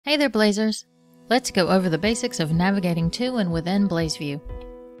Hey there, Blazers! Let's go over the basics of navigating to and within BlazeVIEW.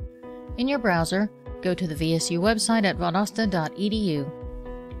 In your browser, go to the VSU website at valdosta.edu.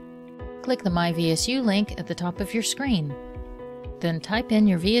 Click the My VSU link at the top of your screen. Then type in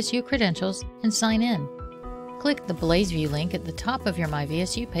your VSU credentials and sign in. Click the BlazeVIEW link at the top of your My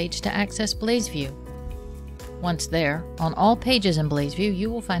VSU page to access BlazeVIEW. Once there, on all pages in BlazeVIEW,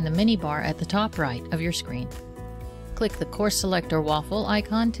 you will find the mini bar at the top right of your screen. Click the Course Selector waffle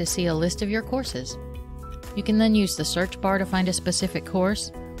icon to see a list of your courses. You can then use the search bar to find a specific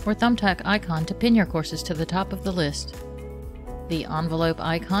course, or thumbtack icon to pin your courses to the top of the list. The envelope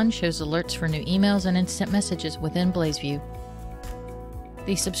icon shows alerts for new emails and instant messages within BlazeVIEW.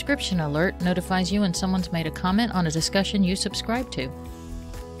 The subscription alert notifies you when someone's made a comment on a discussion you subscribe to.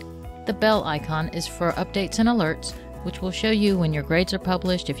 The bell icon is for updates and alerts, which will show you when your grades are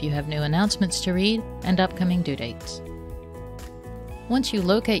published, if you have new announcements to read, and upcoming due dates. Once you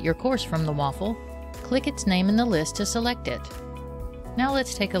locate your course from the waffle, click its name in the list to select it. Now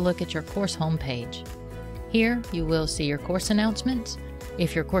let's take a look at your course homepage. Here you will see your course announcements.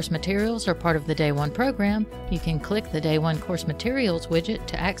 If your course materials are part of the Day 1 program, you can click the Day 1 Course Materials widget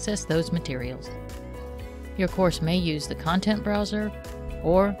to access those materials. Your course may use the Content Browser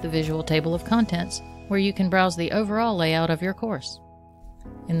or the Visual Table of Contents, where you can browse the overall layout of your course.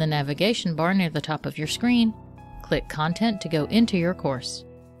 In the navigation bar near the top of your screen, click Content to go into your course.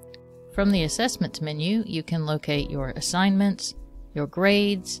 From the Assessments menu, you can locate your assignments, your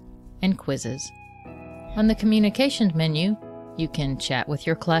grades, and quizzes. On the Communications menu, you can chat with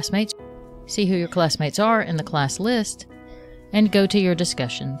your classmates, see who your classmates are in the class list, and go to your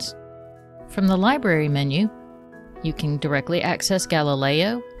discussions. From the Library menu, you can directly access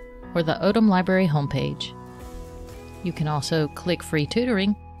Galileo or the Odom Library homepage. You can also click Free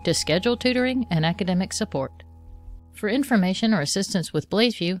Tutoring to schedule tutoring and academic support. For information or assistance with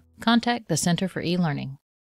BlazeVIEW, contact the Center for eLearning.